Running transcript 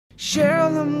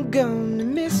Sheryl, I'm gonna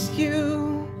miss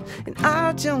you, and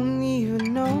I don't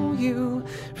even know you.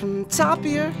 From the top of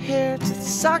your hair to the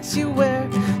socks you wear,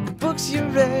 the books you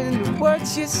read and the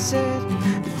words you said,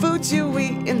 the foods you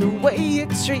eat and the way you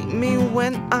treat me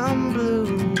when I'm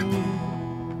blue.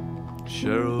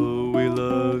 Sheryl, we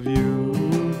love you.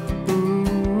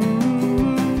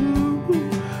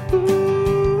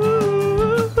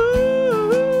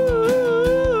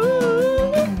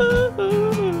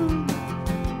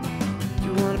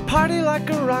 Party like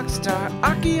a rock star,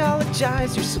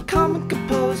 archeologize. You're so calm and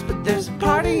composed, but there's a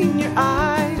party in your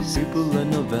eyes. People at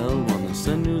Novell wanna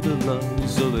send you the love,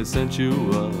 so they sent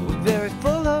you up. Very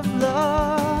full of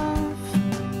love.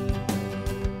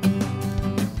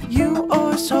 You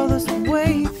always told us the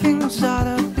way things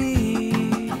ought to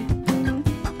be.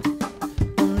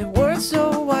 Only words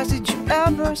so wise did you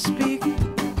ever speak.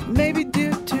 Maybe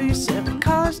due to your 7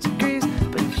 college degrees,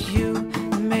 but you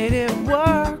made it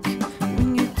work.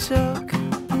 Took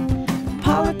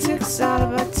politics out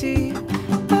of our tea,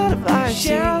 out of our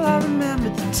Sheryl, I remember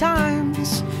the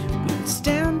times we would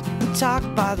stand and talk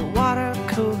by the water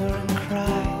cooler and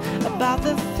cry about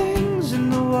the things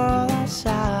in the world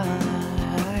outside.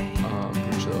 I'm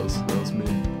pretty sure that was me.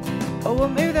 Oh, well,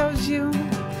 maybe that was you.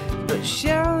 But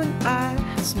Sheryl and I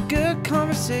had some good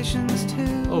conversations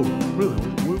too. Oh, really?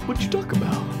 What'd you talk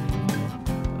about?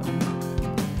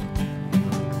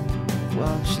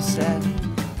 Well, she said,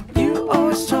 you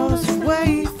always told us the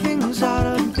way things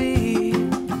ought to be,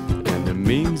 and it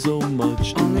means so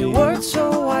much to only me. words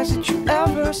so wise that you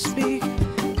ever speak.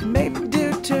 Maybe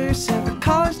due to your 7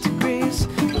 college degrees,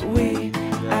 but we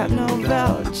at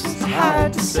Novell just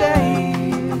had to say.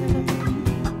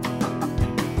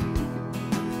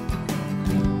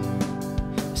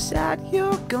 Sad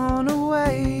you're gone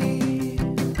away.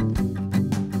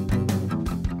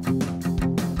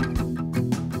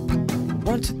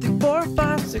 1, 2, 3, 4,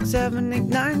 5, 6, 7, 8,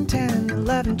 9, 10,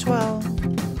 11, 12.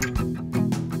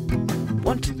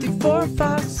 1, 2, 3, 4,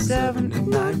 5, 6, 7, 8,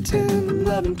 9, 10,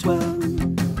 11,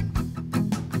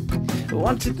 12.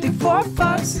 1, 2, 3, 4,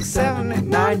 5, 6, 7, 8,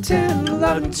 9, 10,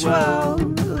 11, 12.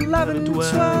 11,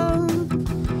 12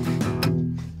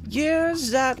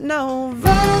 years at Novell.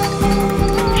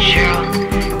 Sheryl,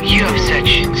 you have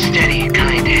such steady,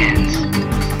 kind hands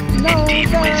and deep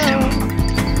wisdom,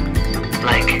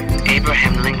 like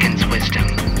Abraham Lincoln's